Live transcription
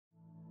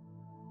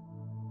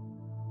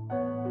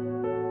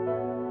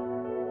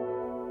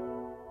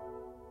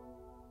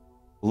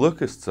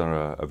locusts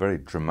are a very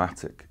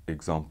dramatic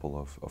example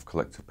of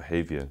collective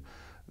behaviour.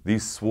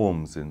 These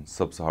swarms in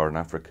sub-Saharan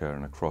Africa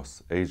and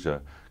across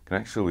Asia can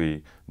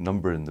actually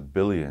number in the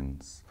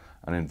billions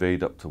and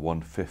invade up to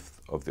 1/5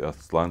 of the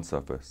Earth's land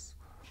surface.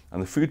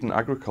 And the Food and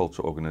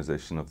Agriculture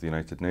Organization of the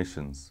United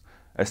Nations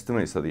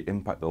estimates that they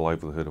impact the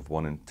livelihood of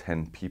 1 in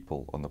 10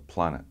 people on the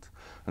planet.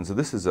 And so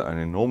this is an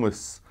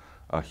enormous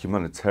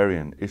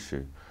humanitarian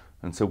issue.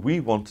 And so we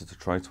wanted to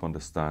try to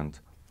understand,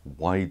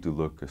 why do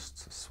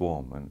locusts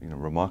swarm?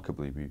 And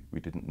remarkably, we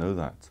didn't know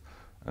that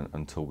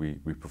until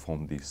we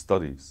performed these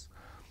studies.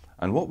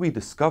 And what we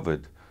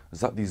discovered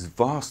is that these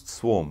vast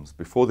swarms,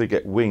 before they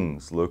get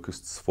wings,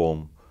 locusts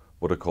form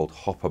what are called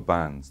hopper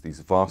bands,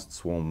 these vast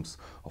swarms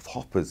of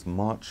hoppers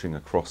marching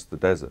across the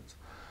desert.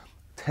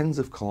 Tens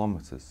of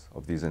kilometers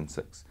of these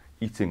insects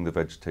eating the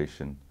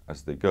vegetation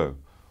as they go,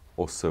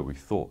 or so we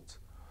thought.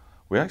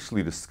 We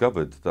actually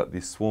discovered that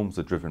these swarms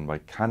are driven by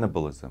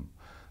cannibalism.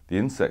 The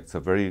insects are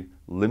very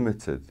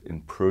limited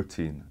in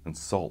protein and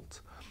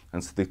salt,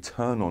 and so they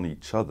turn on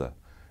each other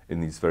in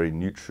these very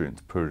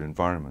nutrient-poor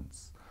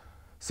environments.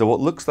 So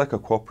what looks like a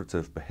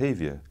cooperative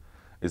behaviour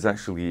is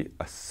actually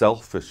a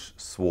selfish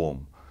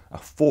swarm, a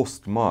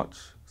forced march,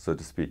 so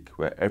to speak,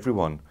 where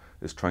everyone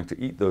is trying to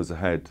eat those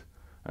ahead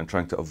and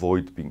trying to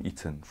avoid being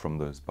eaten from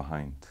those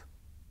behind.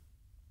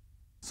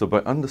 So by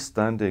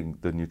understanding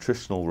the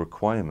nutritional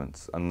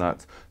requirements and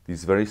that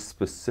these very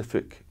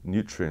specific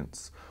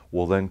nutrients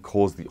will then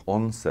cause the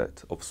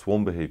onset of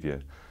swarm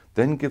behaviour,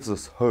 then gives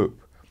us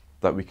hope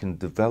that we can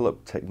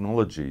develop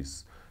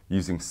technologies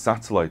using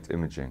satellite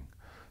imaging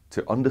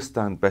to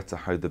understand better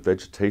how the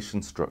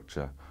vegetation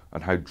structure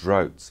and how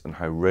droughts and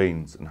how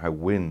rains and how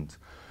wind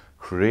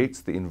creates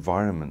the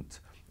environment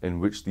in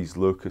which these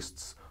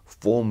locusts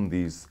form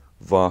these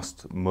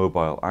vast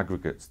mobile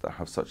aggregates that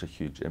have such a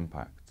huge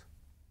impact.